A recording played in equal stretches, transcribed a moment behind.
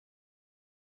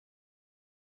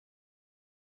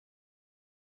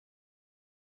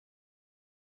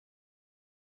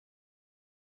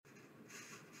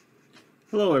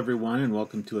Hello everyone and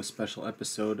welcome to a special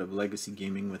episode of Legacy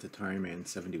Gaming with Atari Man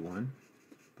 71.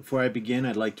 Before I begin,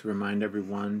 I'd like to remind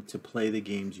everyone to play the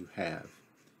games you have.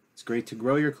 It's great to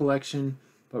grow your collection,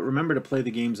 but remember to play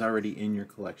the games already in your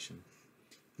collection.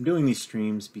 I'm doing these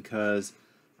streams because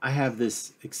I have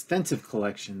this extensive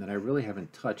collection that I really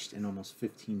haven't touched in almost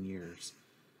 15 years.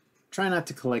 Try not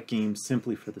to collect games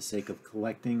simply for the sake of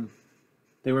collecting.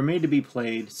 They were made to be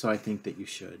played, so I think that you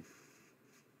should.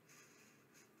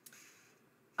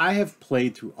 I have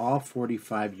played through all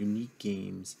 45 unique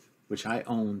games which I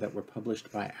own that were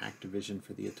published by Activision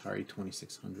for the Atari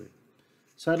 2600.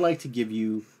 So I'd like to give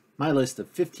you my list of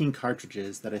 15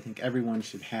 cartridges that I think everyone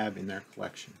should have in their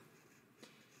collection.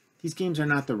 These games are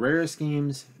not the rarest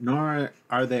games, nor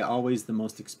are they always the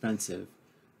most expensive,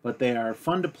 but they are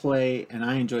fun to play and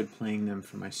I enjoyed playing them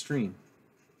for my stream.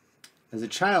 As a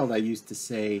child, I used to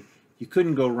say you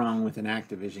couldn't go wrong with an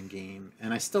Activision game,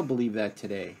 and I still believe that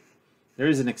today. There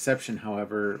is an exception,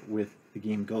 however, with the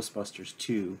game Ghostbusters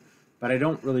 2, but I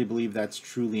don't really believe that's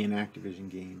truly an Activision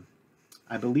game.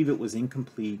 I believe it was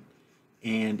incomplete,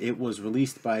 and it was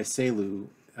released by Selu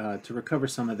to recover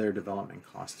some of their development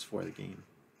costs for the game.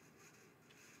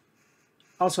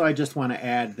 Also, I just want to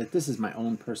add that this is my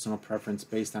own personal preference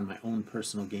based on my own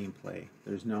personal gameplay.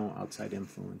 There's no outside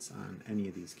influence on any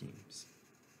of these games.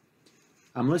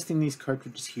 I'm listing these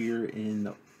cartridges here in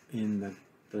the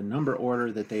number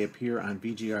order that they appear on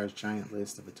VGR's giant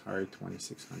list of Atari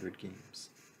 2600 games.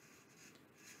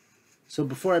 So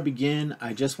before I begin,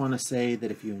 I just want to say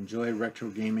that if you enjoy retro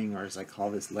gaming, or as I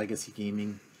call this, legacy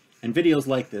gaming, and videos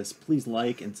like this, please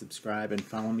like and subscribe and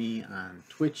follow me on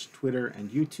Twitch, Twitter,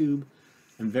 and YouTube.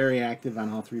 I'm very active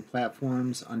on all three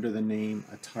platforms under the name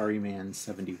Atari Man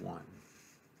 71.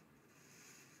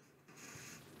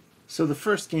 So the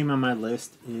first game on my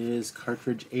list is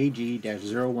cartridge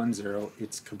AG-010,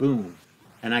 it's Kaboom,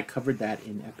 and I covered that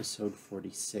in episode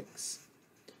 46.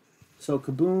 So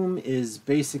Kaboom is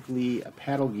basically a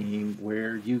paddle game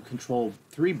where you control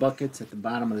 3 buckets at the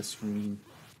bottom of the screen,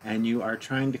 and you are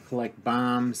trying to collect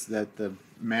bombs that the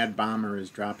mad bomber is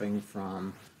dropping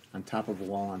from on top of a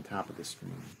wall on top of the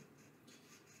screen.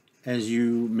 As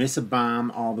you miss a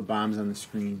bomb, all the bombs on the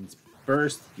screen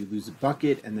burst, you lose a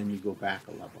bucket, and then you go back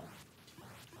a level.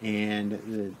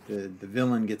 And the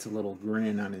villain gets a little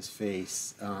grin on his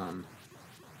face.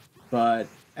 But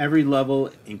every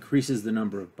level increases the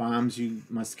number of bombs you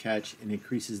must catch and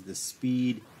increases the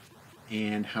speed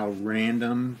and how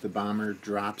random the bomber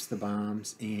drops the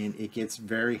bombs, and it gets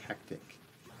very hectic.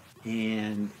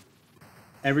 And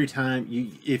every time,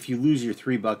 if you lose your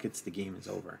 3 buckets, the game is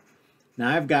over.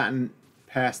 Now I've gotten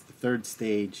past the 3rd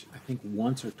stage, I think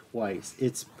once or twice.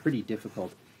 It's pretty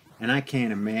difficult. And I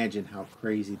can't imagine how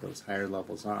crazy those higher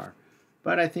levels are.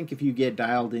 But I think if you get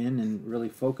dialed in and really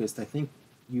focused, I think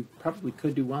you probably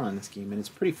could do well in this game. And it's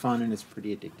pretty fun and it's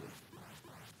pretty addictive.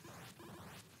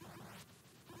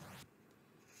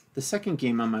 The second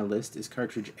game on my list is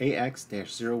cartridge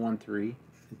AX-013.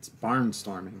 It's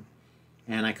Barnstorming.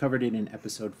 And I covered it in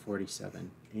episode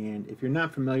 47. And if you're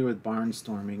not familiar with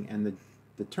barnstorming and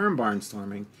the term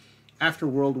barnstorming, after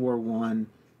World War I,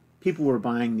 people were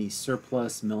buying these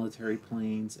surplus military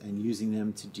planes and using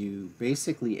them to do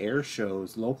basically air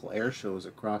shows, local air shows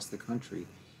across the country.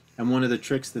 And one of the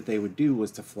tricks that they would do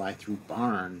was to fly through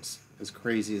barns, as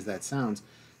crazy as that sounds.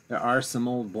 There are some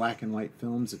old black and white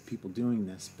films of people doing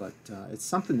this, but it's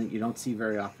something that you don't see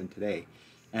very often today.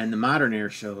 And the modern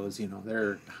air shows, you know,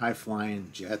 they're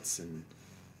high-flying jets and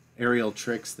aerial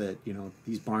tricks that, you know,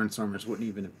 these barnstormers wouldn't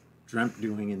even have dreamt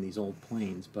doing in these old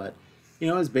planes. But you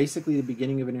know, it's basically the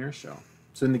beginning of an air show.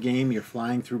 So in the game, you're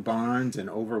flying through barns and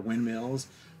over windmills,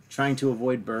 trying to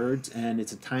avoid birds, and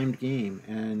it's a timed game.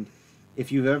 And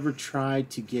if you've ever tried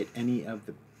to get any of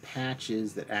the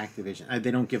patches that Activision,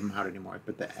 they don't give them out anymore,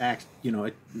 but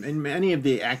in many of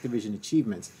the Activision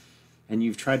achievements, and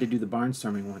you've tried to do the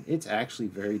barnstorming one, it's actually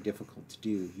very difficult to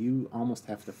do. You almost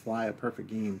have to fly a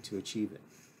perfect game to achieve it.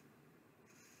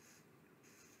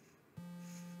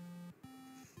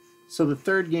 So the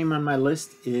third game on my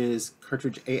list is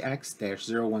cartridge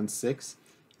AX-016.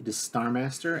 It is Star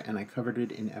Master, and I covered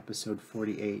it in episode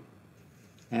 48.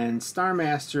 And Star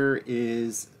Master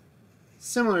is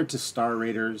similar to Star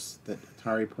Raiders that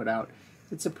Atari put out.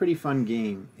 It's a pretty fun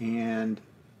game, and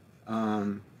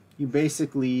you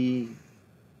basically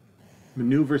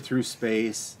maneuver through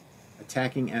space,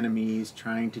 attacking enemies,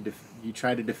 you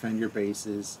try to defend your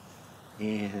bases,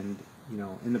 and you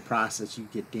know, in the process, you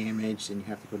get damaged and you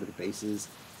have to go to the bases.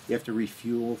 You have to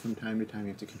refuel from time to time. You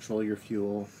have to control your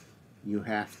fuel. You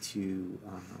have to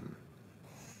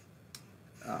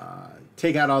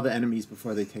take out all the enemies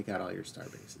before they take out all your star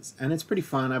bases. And it's pretty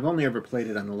fun. I've only ever played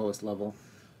it on the lowest level,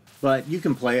 but you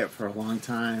can play it for a long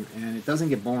time, and it doesn't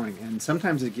get boring. And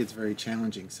sometimes it gets very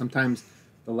challenging. Sometimes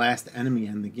the last enemy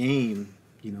in the game,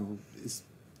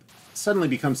 suddenly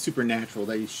becomes supernatural.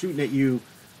 They're shooting at you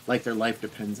like their life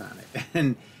depends on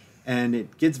it. And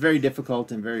it gets very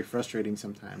difficult and very frustrating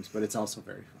sometimes, but it's also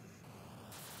very fun.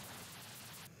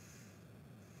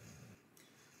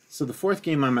 So the fourth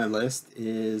game on my list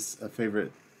is a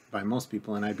favorite by most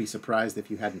people, and I'd be surprised if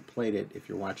you hadn't played it if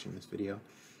you're watching this video.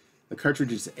 The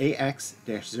cartridge is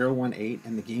AX-018,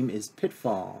 and the game is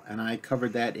Pitfall, and I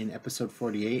covered that in episode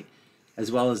 48,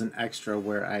 as well as an extra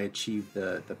where I achieved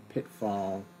the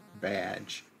Pitfall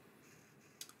badge.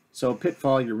 So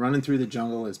Pitfall, you're running through the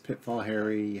jungle as Pitfall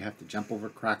Harry. You have to jump over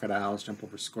crocodiles, jump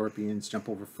over scorpions, jump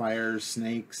over fires,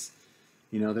 snakes.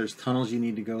 There's tunnels you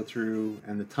need to go through,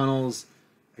 and the tunnels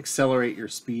accelerate your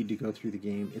speed to go through the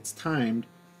game. It's timed.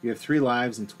 You have 3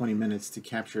 lives and 20 minutes to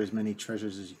capture as many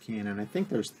treasures as you can, and I think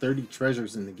there's 30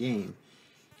 treasures in the game.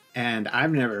 And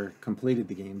I've never completed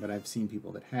the game, but I've seen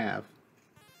people that have.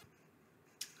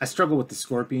 I struggle with the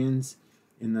scorpions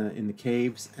in the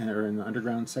caves or in the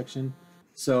underground section,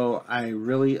 so I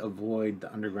really avoid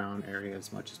the underground area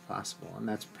as much as possible, and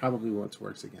that's probably what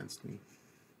works against me.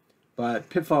 But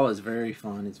Pitfall is very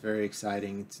fun. It's very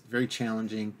exciting. It's very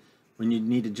challenging. When you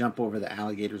need to jump over the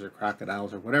alligators or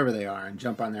crocodiles or whatever they are and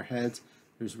jump on their heads,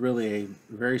 there's really a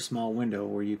very small window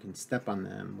where you can step on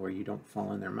them where you don't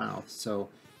fall in their mouth. So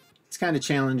it's kind of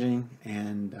challenging,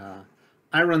 and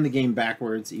I run the game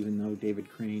backwards, even though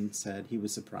David Crane said he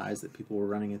was surprised that people were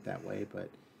running it that way. But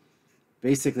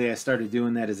basically I started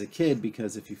doing that as a kid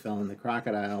because if you fell in the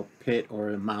crocodile pit or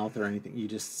a mouth or anything, you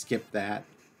just skip that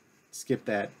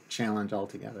challenge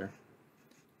altogether.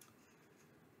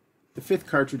 The fifth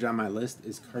cartridge on my list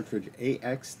is cartridge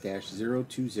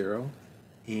AX-020,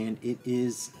 and it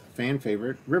is fan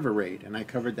favorite River Raid, and I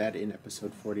covered that in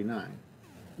episode 49.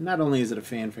 Not only is it a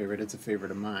fan favorite, it's a favorite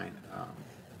of mine.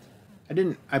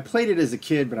 I played it as a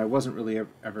kid, but I wasn't really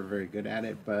ever very good at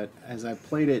it. But as I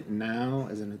played it now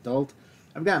as an adult,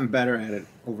 I've gotten better at it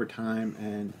over time,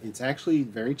 and it's actually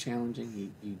very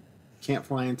challenging. You can't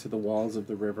fly into the walls of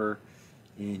the river,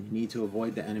 and you need to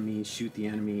avoid the enemies, shoot the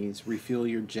enemies, refuel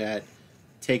your jet,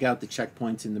 take out the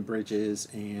checkpoints in the bridges,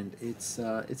 and it's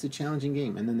a challenging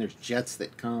game. And then there's jets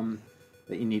that come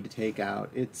that you need to take out.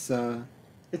 It's a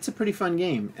pretty fun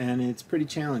game, and it's pretty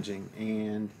challenging,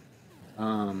 and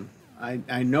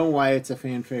I know why it's a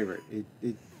fan favorite.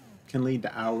 It can lead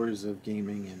to hours of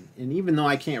gaming, and even though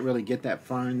I can't really get that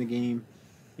far in the game,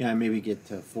 I maybe get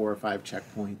to 4 or 5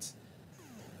 checkpoints.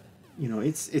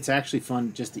 It's actually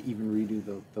fun just to even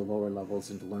redo the lower levels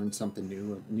and to learn something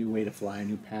new, a new way to fly, a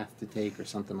new path to take or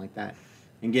something like that,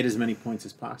 and get as many points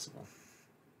as possible.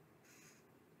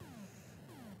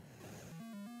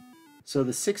 So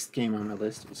the sixth game on my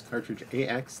list is cartridge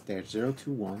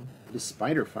AX-021. It is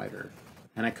Spider Fighter,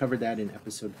 and I covered that in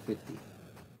episode 50.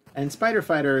 And Spider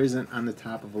Fighter isn't on the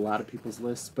top of a lot of people's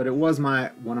lists, but it was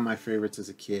one of my favorites as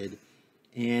a kid,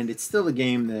 and it's still a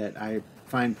game that I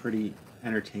find pretty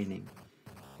entertaining.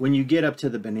 When you get up to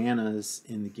the bananas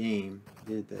in the game,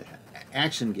 the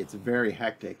action gets very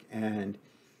hectic, and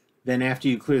then after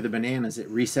you clear the bananas, it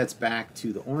resets back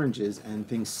to the oranges and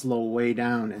things slow way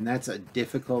down, and that's a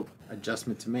difficult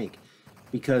adjustment to make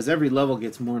because every level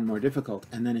gets more and more difficult,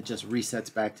 and then it just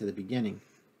resets back to the beginning.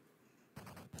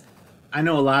 I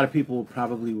know a lot of people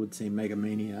probably would say Mega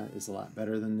Mania is a lot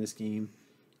better than this game,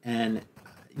 and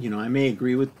I may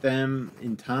agree with them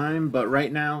in time, but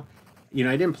right now,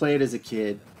 I didn't play it as a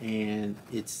kid, and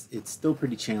it's still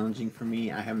pretty challenging for me.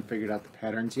 I haven't figured out the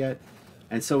patterns yet.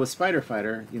 And so with Spider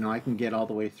Fighter, I can get all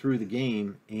the way through the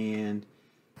game, and,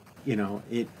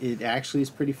 it actually is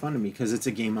pretty fun to me because it's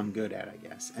a game I'm good at, I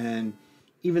guess. And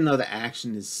even though the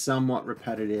action is somewhat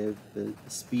repetitive, the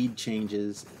speed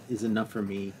changes is enough for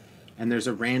me. And there's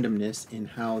a randomness in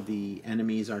how the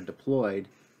enemies are deployed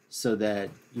so that,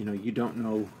 you don't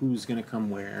know who's going to come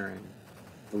where, and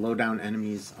the low-down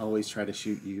enemies always try to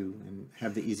shoot you and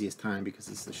have the easiest time because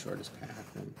it's the shortest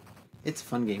path, and it's a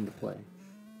fun game to play.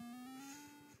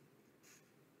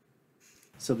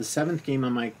 So the seventh game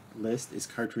on my list is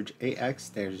cartridge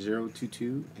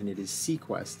AX-022, and it is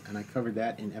Sequest, and I covered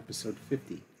that in episode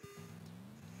 50.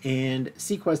 And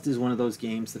Sequest is one of those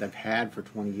games that I've had for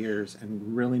 20 years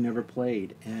and really never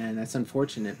played, and that's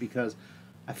unfortunate because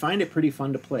I find it pretty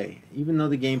fun to play, even though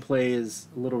the gameplay is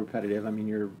a little repetitive. I mean,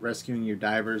 you're rescuing your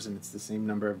divers, and it's the same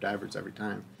number of divers every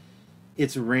time.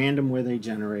 It's random where they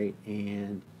generate,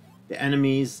 and the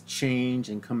enemies change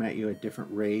and come at you at different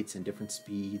rates and different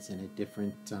speeds and at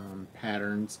different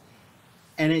patterns.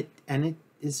 and it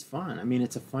is fun. I mean,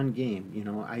 it's a fun game. You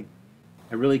know, I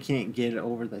really can't get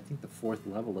over I think the fourth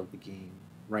level of the game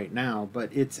right now,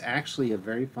 but it's actually a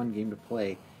very fun game to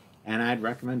play, and I'd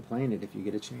recommend playing it if you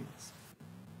get a chance.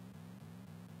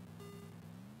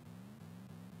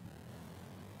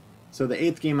 So the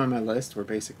eighth game on my list, we're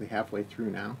basically halfway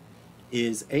through now,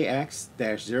 is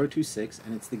AX-026,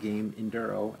 and it's the game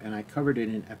Enduro, and I covered it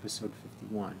in episode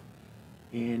 51.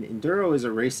 And Enduro is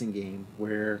a racing game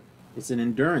where it's an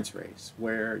endurance race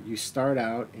where you start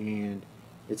out and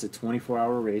it's a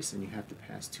 24-hour race and you have to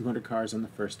pass 200 cars on the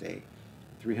first day,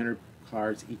 300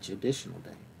 cars each additional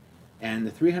day. And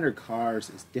the 300 cars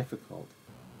is difficult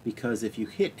because if you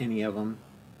hit any of them,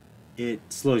 it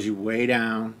slows you way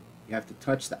down. You have to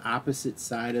touch the opposite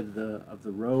side of the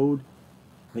road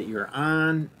that you're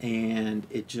on, and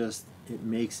it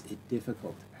makes it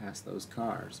difficult to pass those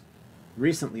cars.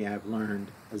 Recently, I've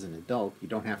learned as an adult, you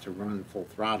don't have to run full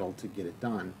throttle to get it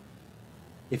done.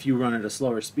 If you run at a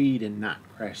slower speed and not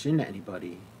crash into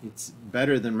anybody, it's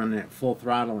better than running at full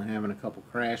throttle and having a couple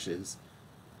crashes,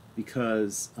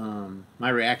 because my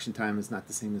reaction time is not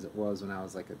the same as it was when I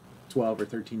was like a 12 or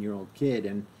 13-year-old kid,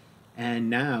 and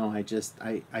now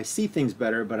I see things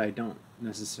better, but I don't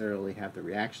necessarily have the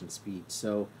reaction speed.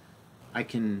 So I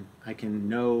can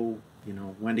know, you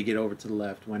know, when to get over to the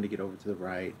left, when to get over to the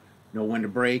right, know when to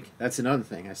brake. That's another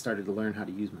thing. I started to learn how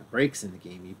to use my brakes in the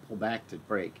game. You pull back to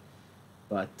brake.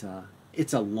 But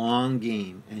it's a long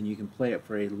game, and you can play it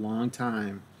for a long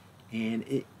time.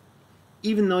 And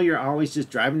even though you're always just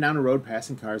driving down the road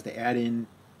passing cars, they add in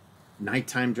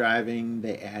nighttime driving.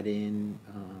 They add in,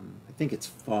 I think it's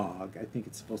fog. I think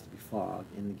it's supposed to be fog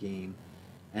in the game.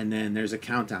 And then there's a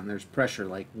countdown. There's pressure.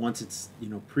 Like once it's, you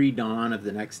know, pre-dawn of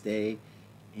the next day,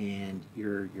 and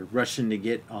you're rushing to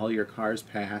get all your cars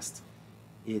passed,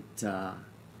 it's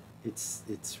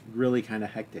really kind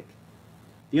of hectic.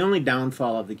 The only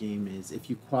downfall of the game is if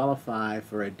you qualify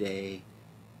for a day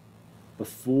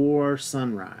before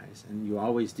sunrise, and you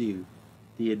always do,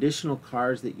 the additional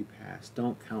cars that you pass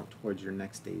don't count towards your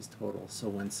next day's total. So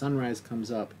when sunrise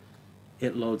comes up,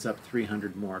 it loads up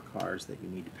 300 more cars that you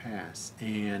need to pass.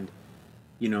 And,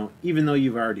 you know, even though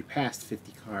you've already passed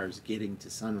 50 cars getting to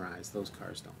sunrise, those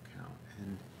cars don't count.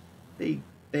 And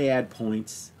they add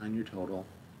points on your total,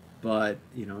 but,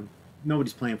 you know,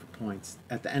 nobody's playing for points.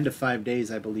 At the end of 5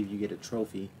 days, I believe you get a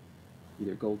trophy,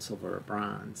 either gold, silver, or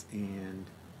bronze. And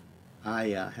I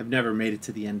have never made it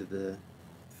to the end of the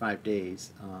 5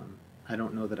 days. I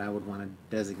don't know that I would want to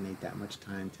designate that much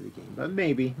time to the game, but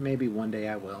maybe one day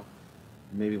I will.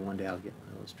 Maybe one day I'll get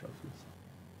one of those trophies.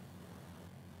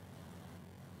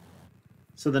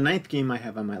 So the ninth game I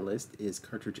have on my list is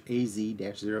cartridge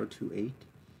AZ-028,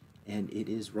 and it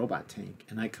is Robot Tank,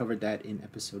 and I covered that in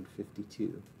episode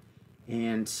 52.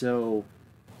 And so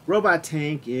Robot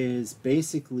Tank is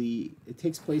basically, it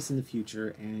takes place in the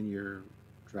future, and you're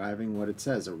driving what it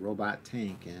says, a robot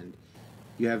tank, and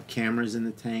you have cameras in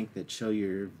the tank that show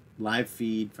your live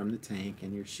feed from the tank,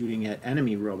 and you're shooting at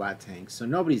enemy robot tanks, so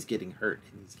nobody's getting hurt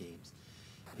in these games.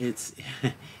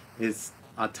 It's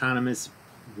autonomous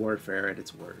warfare at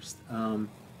its worst.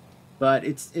 But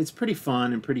it's pretty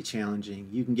fun and pretty challenging.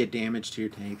 You can get damage to your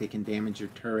tank. They can damage your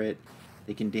turret.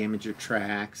 They can damage your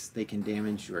tracks. They can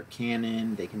damage your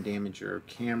cannon. They can damage your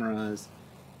cameras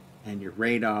and your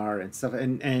radar and stuff.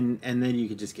 And then you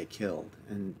could just get killed.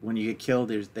 And when you get killed,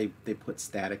 they put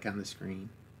static on the screen.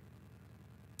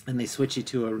 And they switch you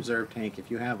to a reserve tank if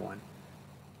you have one.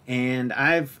 And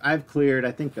I've cleared,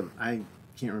 I think I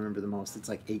can't remember the most. It's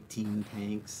like 18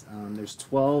 tanks. There's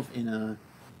 12 in a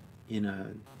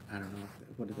I don't know,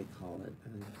 what do they call it?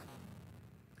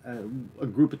 A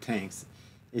group of tanks.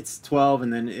 It's 12,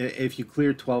 and then if you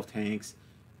clear 12 tanks,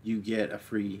 you get a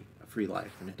free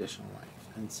life, an additional life.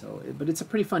 And so, but it's a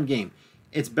pretty fun game.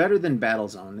 It's better than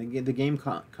Battlezone. The game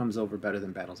comes over better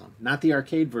than Battlezone. Not the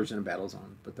arcade version of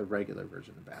Battlezone, but the regular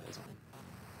version of Battlezone.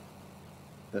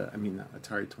 The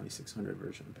Atari 2600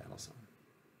 version of Battlezone.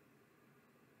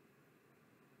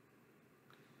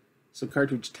 So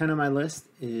cartridge 10 on my list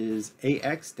is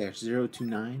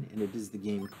AX-029, and it is the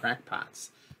game Crackpots.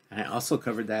 And I also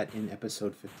covered that in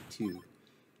episode 52.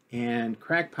 And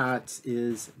Crackpots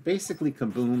is basically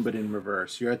Kaboom, but in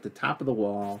reverse. You're at the top of the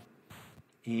wall,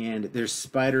 and there's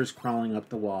spiders crawling up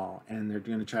the wall, and they're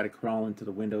going to try to crawl into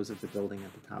the windows of the building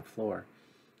at the top floor.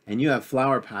 And you have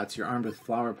flower pots. You're armed with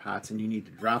flower pots, and you need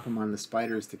to drop them on the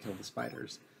spiders to kill the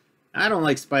spiders. I don't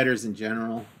like spiders in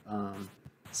general,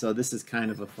 so this is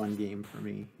kind of a fun game for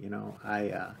me. You know,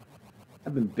 I've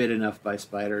been bit enough by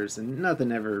spiders, and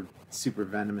nothing ever super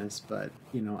venomous, but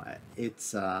you know,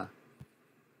 it's I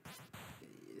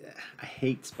I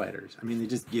hate spiders. I mean, they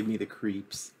just give me the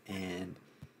creeps. And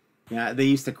yeah, they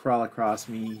used to crawl across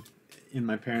me in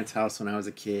my parents' house when I was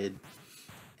a kid.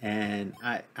 And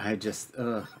I just,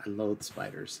 I loathe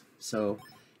spiders. So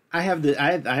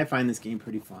I find this game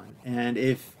pretty fun. And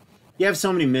if you have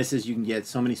so many misses you can get,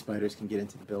 so many spiders can get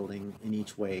into the building in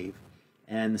each wave.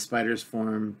 And the spiders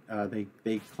form,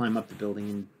 they climb up the building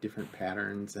in different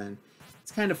patterns. And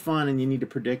it's kind of fun, and you need to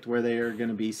predict where they are going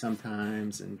to be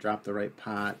sometimes and drop the right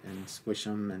pot and squish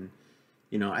them. And,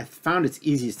 you know, I found it's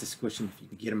easiest to squish them if you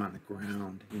can get them on the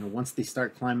ground. You know, once they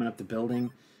start climbing up the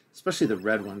building, especially the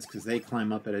red ones, because they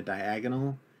climb up at a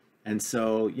diagonal. And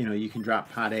so, you know, you can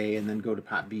drop pot A and then go to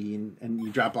pot B, and you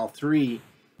drop all three,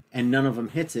 and none of them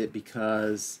hits it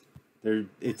because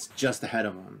it's just ahead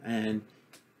of them. And,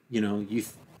 you know,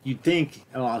 you'd think,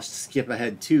 oh, I'll skip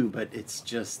ahead too, but it's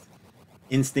just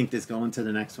instinct is going to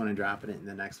the next one and dropping it in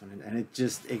the next one, and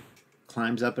it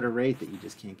climbs up at a rate that you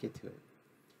just can't get to it.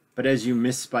 But as you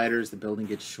miss spiders, the building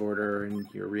gets shorter and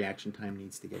your reaction time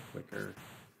needs to get quicker.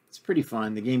 It's pretty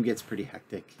fun. The game gets pretty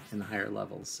hectic in the higher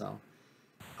levels. So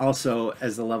also,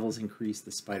 as the levels increase,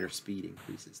 the spider speed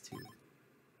increases too.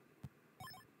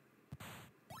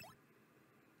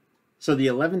 So the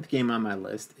 11th game on my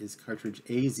list is cartridge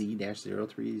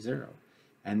AZ-030.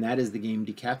 And that is the game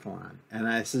Decathlon. And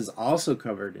this is also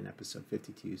covered in episode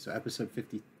 52. So episode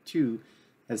 52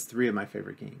 has 3 of my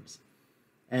favorite games.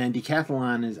 And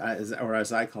Decathlon is, or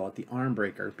as I call it, the arm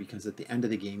breaker, because at the end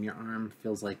of the game, your arm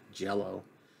feels like jello.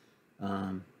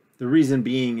 The reason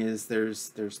being is there's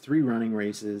 3 running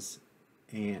races,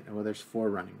 and well, there's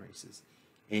 4 running races.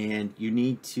 And you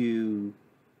need to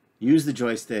use the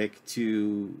joystick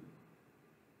to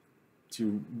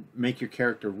make your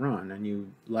character run, and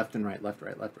you left and right, left,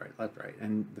 right, left, right, left, right.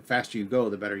 And the faster you go,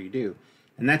 the better you do.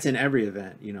 And that's in every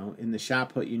event. You know, in the shot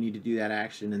put, you need to do that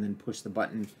action and then push the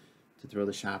button to throw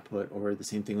the shot put, or the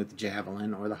same thing with the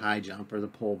javelin or the high jump or the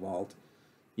pole vault.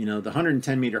 You know, the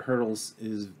 110-meter hurdles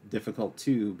is difficult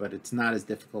too, but it's not as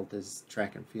difficult as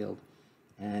track and field.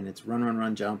 And it's run, run,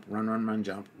 run, jump, run, run, run,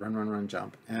 jump, run, run, run,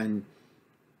 jump. And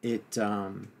it's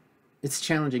a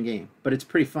challenging game, but it's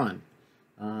pretty fun.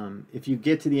 If you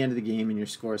get to the end of the game and your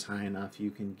score is high enough, you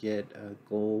can get a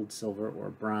gold, silver, or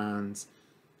bronze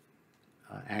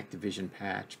Activision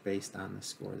patch based on the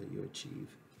score that you achieve.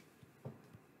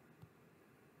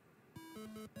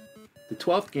 The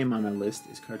 12th game on my list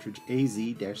is cartridge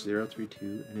AZ-032,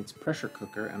 and it's Pressure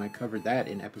Cooker, and I covered that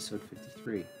in episode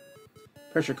 53.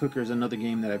 Pressure Cooker is another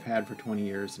game that I've had for 20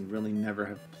 years and really never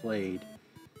have played.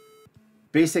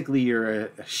 Basically, you're a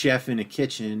chef in a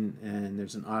kitchen, and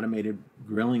there's an automated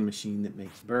grilling machine that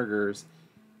makes burgers,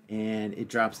 and it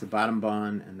drops the bottom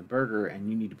bun and the burger, and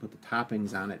you need to put the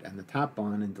toppings on it and the top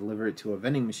bun and deliver it to a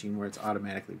vending machine where it's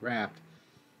automatically wrapped.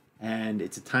 And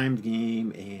it's a timed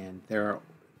game, and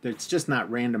it's just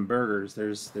not random burgers.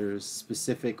 There's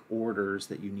specific orders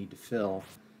that you need to fill,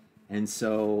 and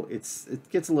so it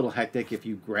gets a little hectic if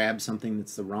you grab something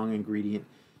that's the wrong ingredient.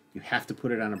 You have to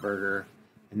put it on a burger.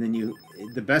 And then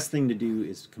the best thing to do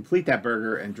is complete that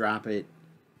burger and drop it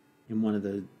in one of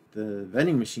the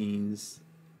vending machines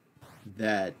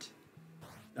that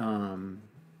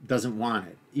doesn't want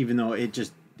it, even though it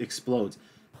just explodes.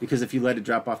 Because if you let it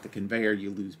drop off the conveyor, you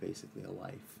lose basically a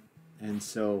life. And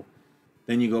so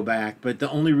then you go back. But the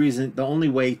only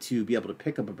way to be able to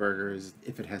pick up a burger is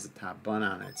if it has a top bun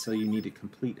on it. So you need to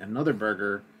complete another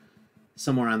burger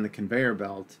somewhere on the conveyor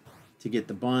belt to get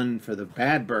the bun for the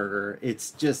bad burger.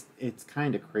 It's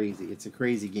kind of crazy. It's a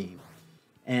crazy game.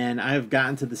 And I've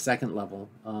gotten to the second level.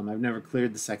 I've never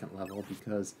cleared the second level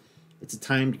because it's a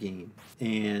timed game.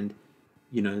 And,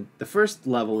 you know, the first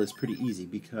level is pretty easy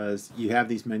because you have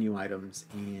these menu items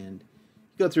and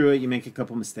you go through it, you make a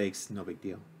couple mistakes, no big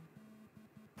deal.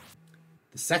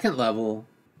 The second level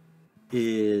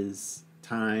is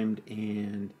timed,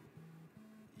 and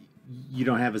you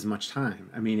don't have as much time.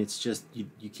 I mean, it's just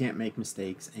you can't make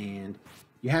mistakes, and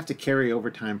you have to carry over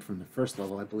time from the first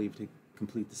level, I believe, to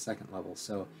complete the second level.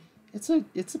 So it's a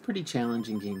pretty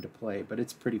challenging game to play, but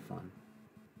it's pretty fun.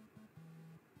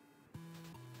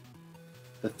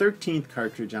 The 13th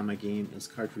cartridge on my game is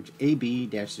cartridge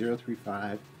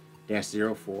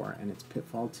AB-035-04, and it's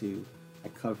Pitfall 2. I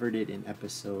covered it in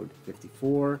episode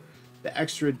 54. The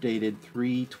extra dated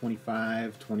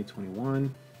 3/25/2021.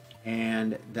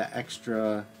 And the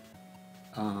extra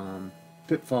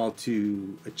Pitfall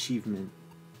 2 achievement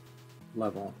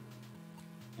level.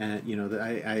 And, you know,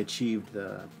 I achieved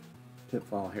the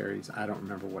Pitfall Harry's, I don't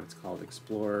remember what it's called,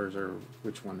 Explorers, or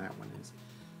which one that one is.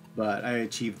 But I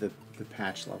achieved the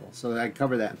patch level. So I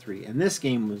covered that in 3. And this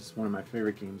game was one of my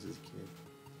favorite games as a kid.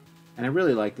 And I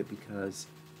really liked it because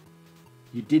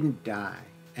you didn't die,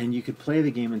 and you could play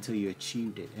the game until you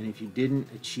achieved it. And if you didn't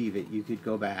achieve it, you could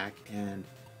go back and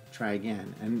try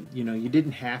again. And you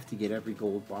didn't have to get every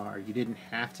gold bar. You didn't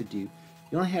have to do.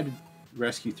 You only had to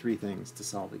rescue 3 things to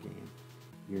solve the game: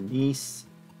 your niece,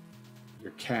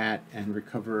 your cat, and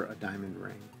recover a diamond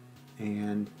ring.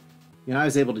 And I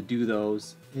was able to do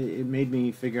those. It made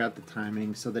me figure out the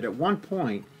timing, so that at one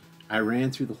point I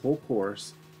ran through the whole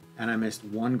course and I missed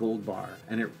 1 gold bar,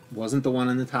 and it wasn't the one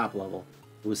in the top level.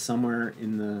 It was somewhere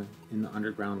in the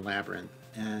underground labyrinth,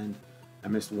 and I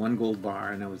missed 1 gold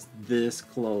bar, and I was this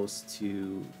close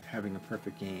to having a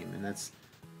perfect game. And that's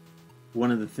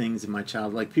one of the things in my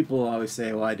child. Like, people always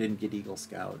say, "Well, I didn't get Eagle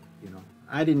Scout."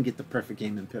 I didn't get the perfect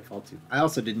game in Pitfall 2. I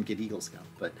also didn't get Eagle Scout,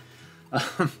 but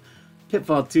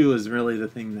Pitfall 2 is really the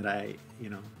thing that I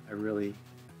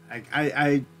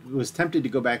was tempted to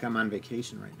go back. I'm on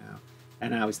vacation right now,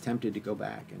 and I was tempted to go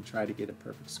back and try to get a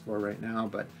perfect score right now,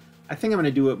 but I think I'm going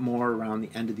to do it more around the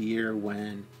end of the year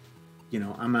when,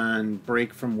 I'm on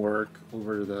break from work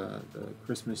over the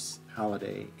Christmas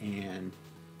holiday, and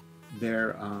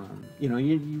you're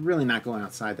really not going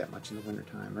outside that much in the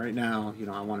wintertime. Right now,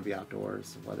 I want to be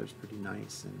outdoors. The weather's pretty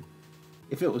nice, and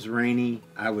if it was rainy,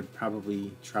 I would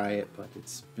probably try it, but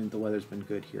the weather's been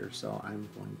good here, so I'm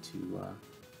going to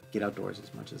get outdoors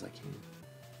as much as I can.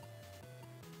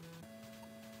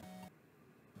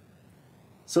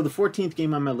 So the 14th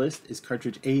game on my list is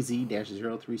cartridge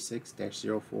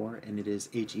AZ-036-04, and it is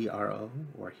HERO,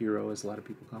 or Hero as a lot of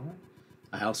people call it.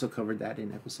 I also covered that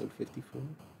in episode 54.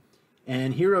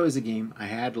 And Hero is a game I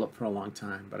had for a long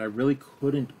time, but I really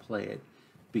couldn't play it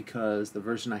because the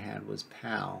version I had was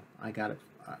PAL. I got it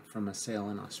from a sale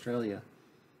in Australia,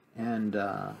 and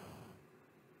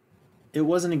it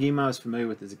wasn't a game I was familiar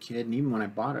with as a kid, and even when I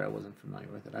bought it, I wasn't familiar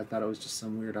with it. I thought it was just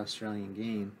some weird Australian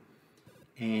game.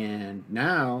 And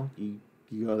now you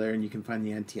go there and you can find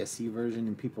the NTSC version,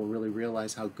 and people really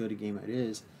realize how good a game it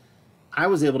is. I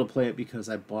was able to play it because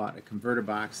I bought a converter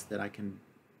box that I can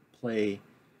play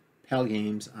PAL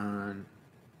games on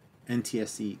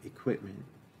NTSC equipment.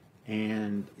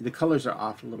 And the colors are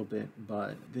off a little bit,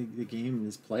 but the game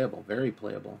is playable, very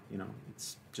playable.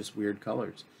 It's just weird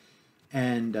colors.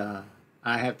 And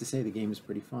I have to say, the game is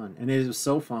pretty fun. And it was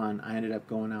so fun, I ended up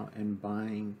going out and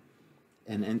buying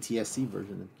an NTSC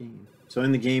version of the game. So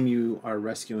in the game, you are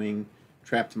rescuing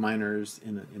trapped miners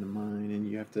in a mine, and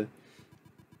you have to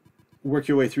work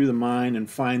your way through the mine and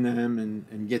find them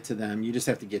and get to them. You just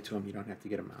have to get to them. You don't have to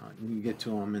get them out. And you get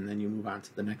to them, and then you move on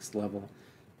to the next level.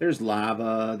 There's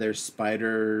lava, there's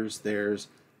spiders, there's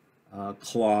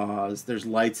claws, there's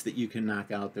lights that you can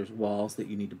knock out, there's walls that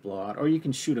you need to blow out, or you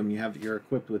can shoot them. You're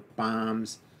equipped with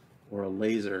bombs or a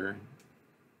laser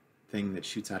thing that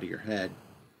shoots out of your head.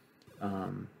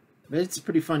 But it's a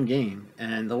pretty fun game,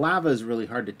 and the lava is really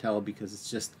hard to tell because it's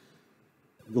just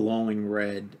glowing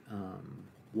red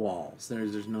walls.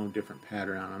 There's no different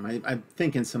pattern on them. I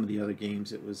think in some of the other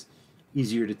games it was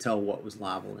easier to tell what was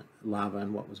lava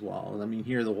and what was walls. I mean,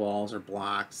 here the walls are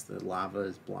blocks, the lava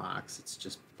is blocks. It's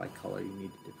just by color you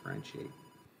need to differentiate.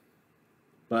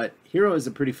 But Hero is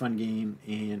a pretty fun game,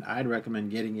 and I'd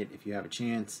recommend getting it if you have a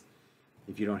chance,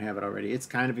 if you don't have it already. It's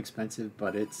kind of expensive,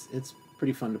 but it's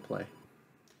pretty fun to play.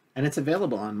 And it's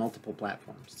available on multiple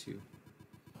platforms too.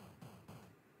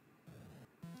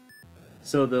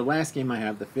 So the last game I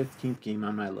have, the 15th game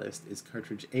on my list, is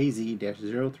cartridge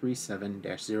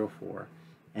AZ-037-04,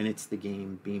 and it's the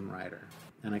game Beam Rider.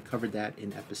 And I covered that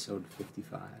in episode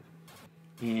 55.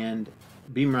 And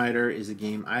Beam Rider is a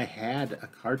game, I had a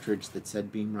cartridge that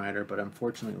said Beam Rider, but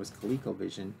unfortunately it was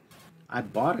ColecoVision. I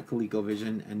bought a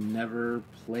ColecoVision and never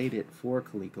played it for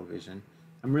ColecoVision.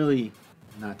 I'm really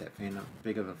not that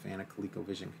big of a fan of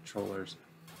ColecoVision controllers.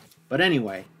 But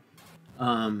anyway,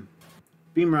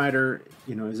 Beam Rider,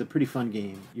 is a pretty fun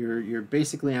game. You're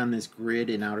basically on this grid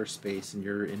in outer space, and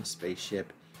you're in a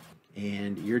spaceship,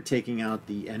 and you're taking out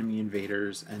the enemy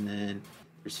invaders, and then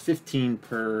there's 15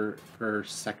 per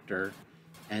sector,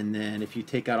 and then if you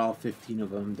take out all 15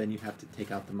 of them, then you have to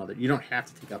take out the mother. You don't have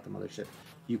to take out the mothership.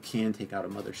 You can take out a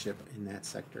mothership in that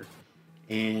sector.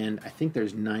 And I think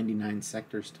there's 99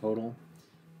 sectors total.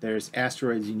 There's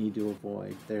asteroids you need to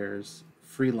avoid. There's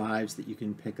free lives that you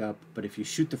can pick up, but if you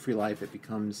shoot the free life, it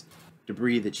becomes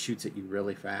debris that shoots at you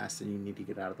really fast, and you need to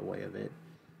get out of the way of it.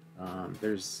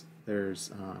 There's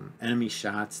enemy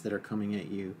shots that are coming at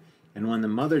you, and when the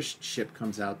mothership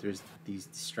comes out, there's these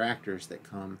distractors that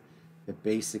come that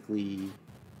basically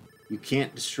you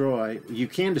can't destroy. You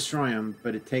can destroy them,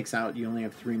 but it takes out. You only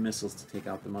have 3 missiles to take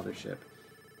out the mothership,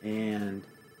 and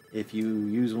if you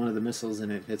use one of the missiles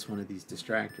and it hits one of these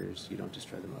distractors, you don't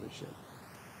destroy the mothership.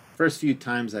 first few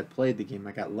times I played the game,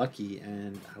 I got lucky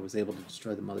and I was able to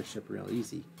destroy the mothership real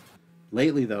easy.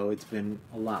 Lately, though, it's been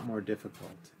a lot more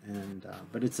difficult,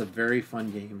 but it's a very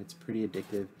fun game. It's pretty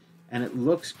addictive, and it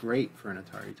looks great for an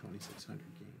Atari 2600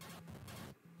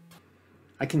 game.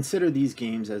 I consider these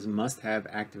games as must-have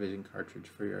Activision cartridge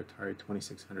for your Atari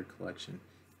 2600 collection.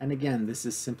 And again, this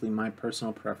is simply my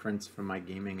personal preference from my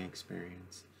gaming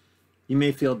experience. You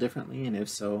may feel differently, and if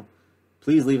so,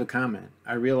 please leave a comment.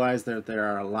 I realize that there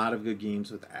are a lot of good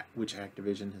games which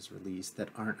Activision has released that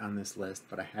aren't on this list,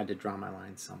 but I had to draw my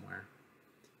line somewhere.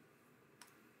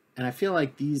 And I feel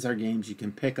like these are games you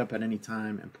can pick up at any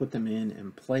time and put them in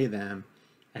and play them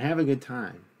and have a good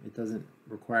time. It doesn't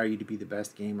require you to be the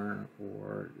best gamer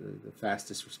or the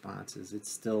fastest responses. It's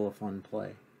still a fun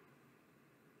play.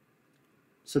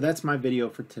 So that's my video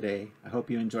for today. I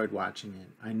hope you enjoyed watching it.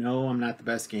 I know I'm not the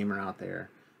best gamer out there,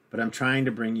 but I'm trying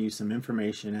to bring you some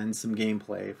information and some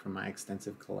gameplay from my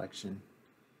extensive collection.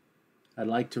 I'd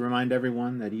like to remind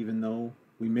everyone that even though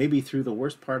we may be through the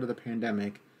worst part of the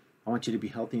pandemic, I want you to be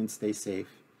healthy and stay safe.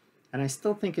 And I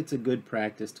still think it's a good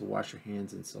practice to wash your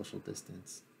hands and social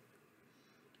distance.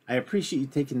 I appreciate you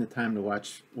taking the time to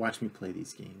watch me play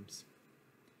these games.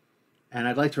 And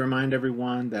I'd like to remind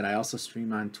everyone that I also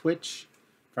stream on Twitch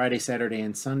Friday, Saturday,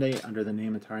 and Sunday under the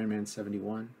name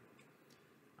AtariMan71.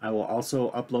 I will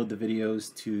also upload the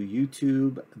videos to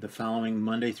YouTube the following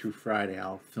Monday through Friday.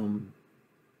 I'll film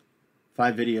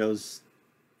 5 videos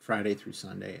Friday through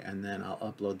Sunday, and then I'll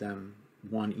upload them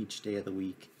one each day of the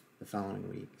week the following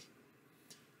week.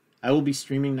 I will be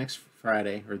streaming next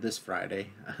Friday, or this Friday,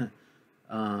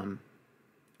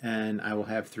 and I will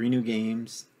have 3 new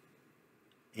games,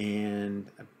 and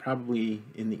probably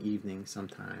in the evening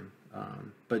sometime.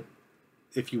 But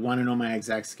if you want to know my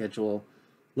exact schedule,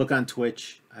 look on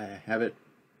Twitch. I have it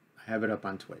up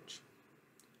on Twitch.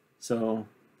 So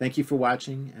thank you for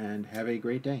watching, and have a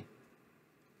great day.